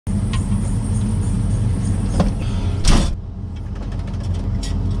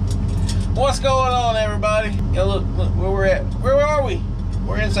What's going on, everybody? Yo, look where we're at. Where are we?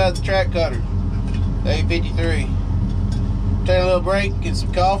 We're inside the track cutter. Day 53. Take a little break, get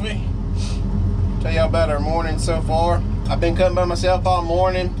some coffee. Tell y'all about our morning so far. I've been cutting by myself all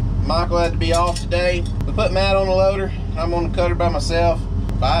morning. Michael had to be off today. We put Matt on the loader. I'm on the cutter by myself.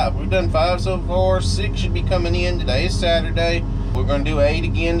 5. We've done 5 so far. 6 should be coming in. Today is Saturday. We're going to do 8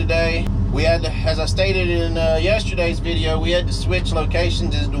 again today. We had to, as I stated in yesterday's video, we had to switch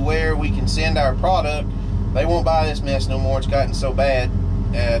locations as to where we can send our product. They won't buy this mess no more. It's gotten so bad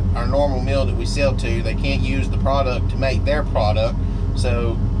at our normal mill that we sell to. They can't use the product to make their product.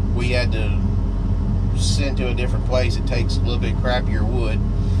 So we had to send to a different place. It takes a little bit crappier wood.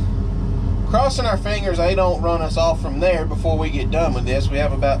 Crossing our fingers they don't run us off from there before we get done with this. We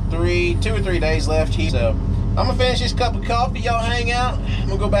have about 2 or 3 days left here. So I'm gonna finish this cup of coffee, y'all hang out. I'm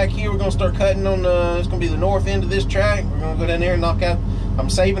gonna go back here, we're gonna start cutting on the, it's gonna be the north end of this track. We're gonna go down there and knock out, I'm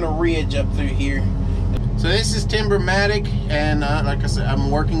saving a ridge up through here. So this is TimberMatic, and like I said,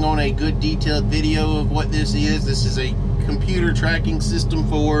 I'm working on a good detailed video of what this is. This is a computer tracking system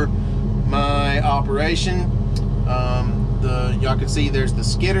for my operation. Y'all can see there's the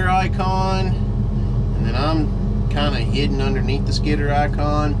skidder icon, and then I'm kind of hidden underneath the skidder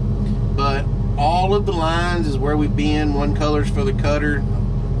icon, but all of the lines is where we've been. One color's for the cutter,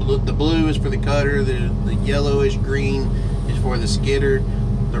 the blue is for the cutter, the yellowish green is for the skidder.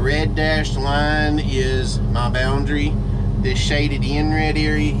 The red dashed line is my boundary. This shaded in red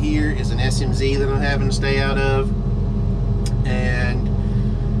area here is an SMZ that I'm having to stay out of. And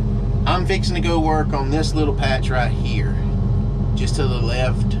I'm fixing to go work on this little patch right here, just to the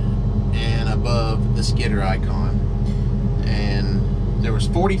left and above the skidder icon. And there was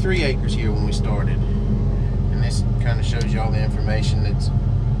 43 acres here when we started, and this kind of shows you all the information that's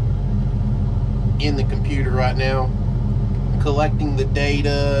in the computer right now, collecting the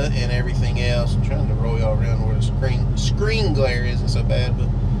data and everything else. I'm trying to roll y'all around where the screen glare isn't so bad, but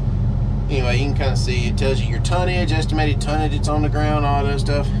anyway, you can kind of see it tells you your tonnage, estimated tonnage that's on the ground, all that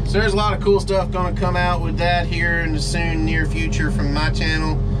stuff. So there's a lot of cool stuff going to come out with that here in the near future from my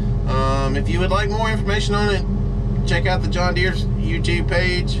channel. If you would like more information on it, check out the John Deere's YouTube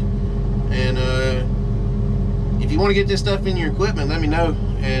page, and if you want to get this stuff in your equipment, let me know,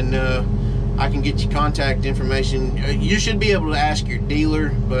 and I can get you contact information. You should be able to ask your dealer,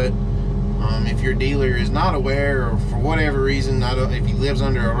 but if your dealer is not aware, or for whatever reason, if he lives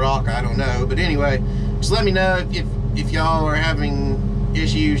under a rock, I don't know. But anyway, just let me know if y'all are having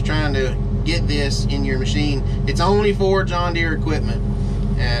issues trying to get this in your machine. It's only for John Deere equipment,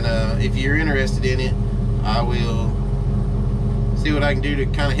 and if you're interested in it, I will see what I can do to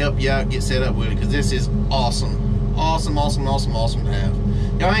kind of help you out, get set up with it, because this is awesome. Awesome, awesome, awesome, awesome to have.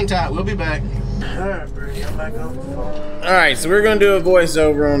 Y'all hang tight, we'll be back. Alright, Birdie, I'm back on the phone. Alright, so we're going to do a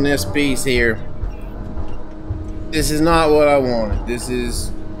voiceover on this piece here. This is not what I wanted. This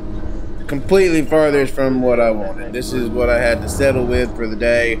is completely farthest from what I wanted. This is what I had to settle with for the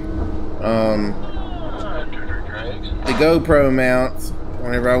day. The GoPro mounts,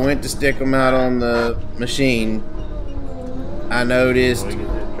 whenever I went to stick them out on the machine, I noticed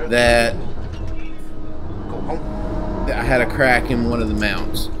that I had a crack in one of the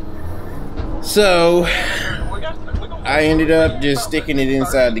mounts. So I ended up just sticking it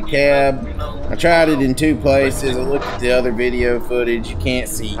inside the cab. I tried it in 2 places. I looked at the other video footage. You can't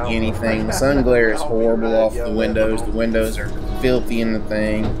see anything. The sun glare is horrible off the windows. The windows are filthy in the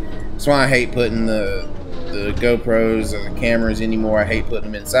thing. That's why I hate putting the GoPros or the cameras anymore. I hate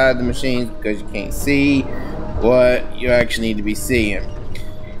putting them inside the machines because you can't see what you actually need to be seeing.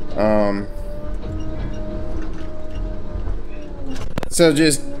 So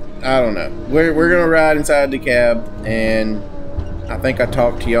just, I don't know. We're gonna ride inside the cab, and I think I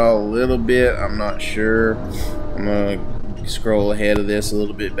talked to y'all a little bit. I'm not sure. I'm gonna scroll ahead of this a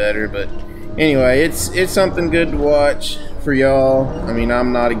little bit better, but anyway, it's something good to watch for y'all. I mean,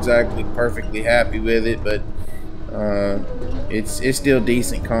 I'm not exactly perfectly happy with it, but it's still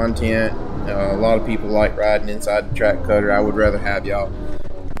decent content. A lot of people like riding inside the track cutter. I would rather have y'all.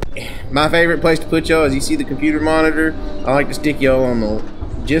 My favorite place to put y'all is, you see the computer monitor? I like to stick y'all on the,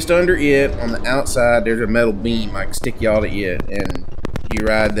 just under it, on the outside, there's a metal beam. I can stick y'all to it, and you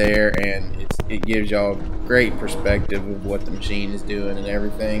ride there, and it gives y'all great perspective of what the machine is doing and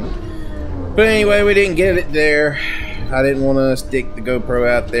everything. But anyway, we didn't get it there. I didn't want to stick the GoPro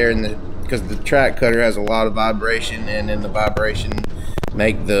out there, because the track cutter has a lot of vibration, and then the vibration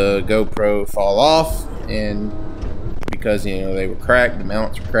make the GoPro fall off and because, you know, they were cracked, the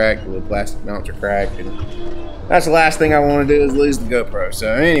mounts were cracked, the little plastic mounts are cracked, and that's the last thing I want to do is lose the GoPro.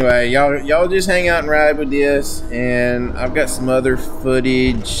 So anyway, y'all just hang out and ride with this, and I've got some other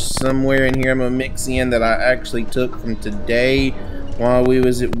footage somewhere in here I'm gonna mix in that I actually took from today while we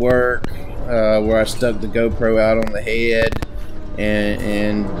was at work, where I stuck the GoPro out on the head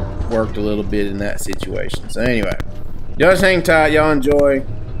and worked a little bit in that situation. So anyway, y'all just hang tight, y'all enjoy.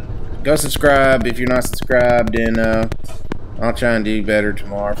 Go subscribe if you're not subscribed, and I'll try and do better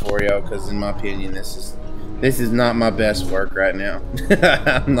tomorrow for y'all, because in my opinion this is not my best work right now.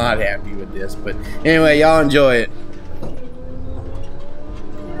 I'm not happy with this, but anyway, y'all enjoy it.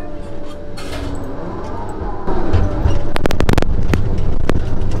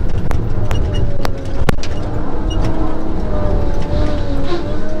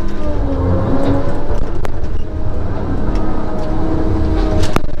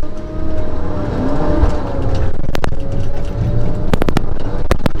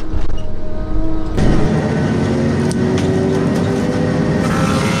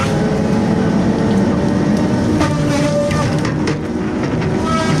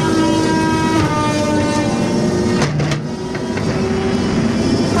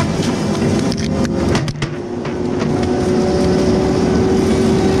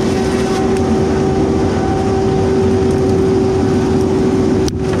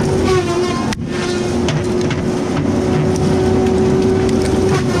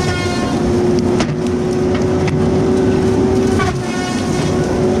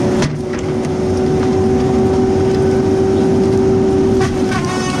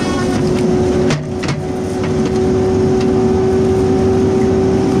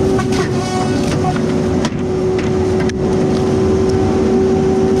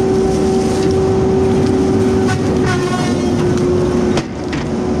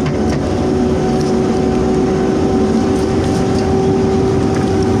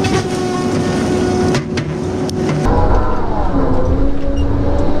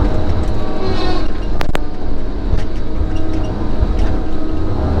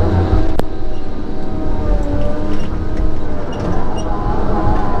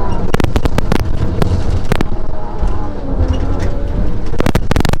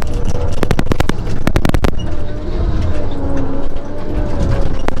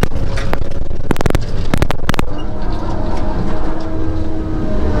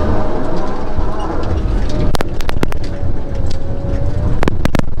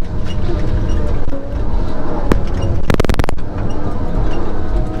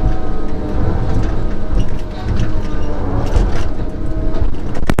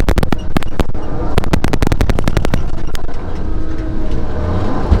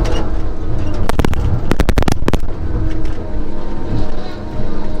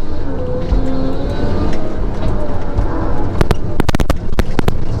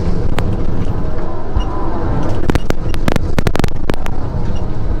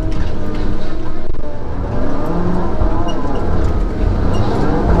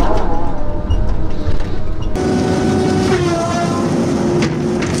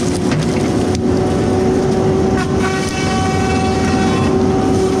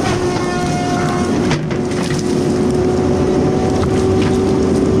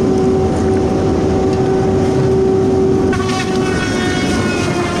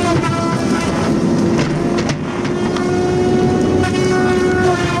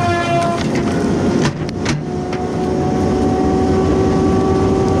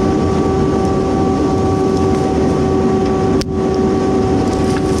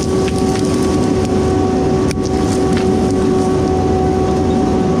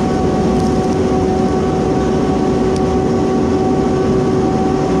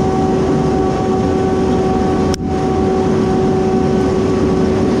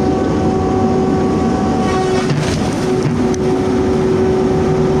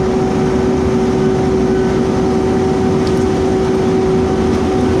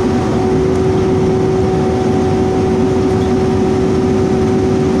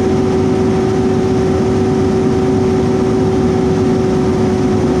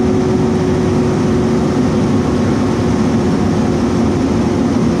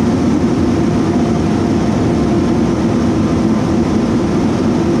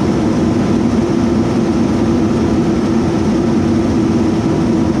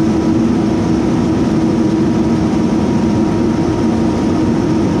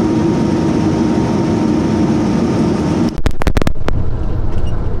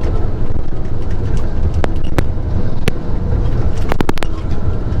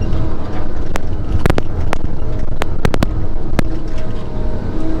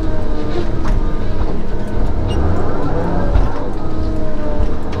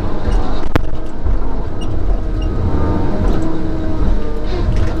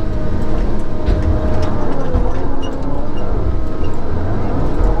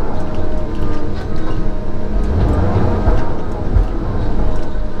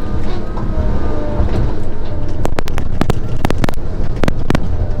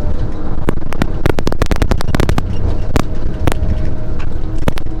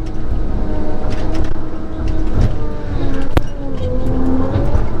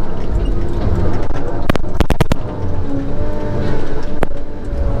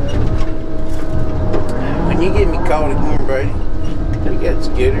 You get me caught again, Brady. We got the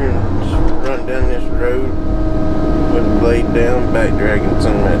skidder and just run down this road with the blade down, back dragging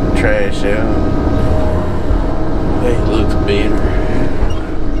some of that trash out. It looks better.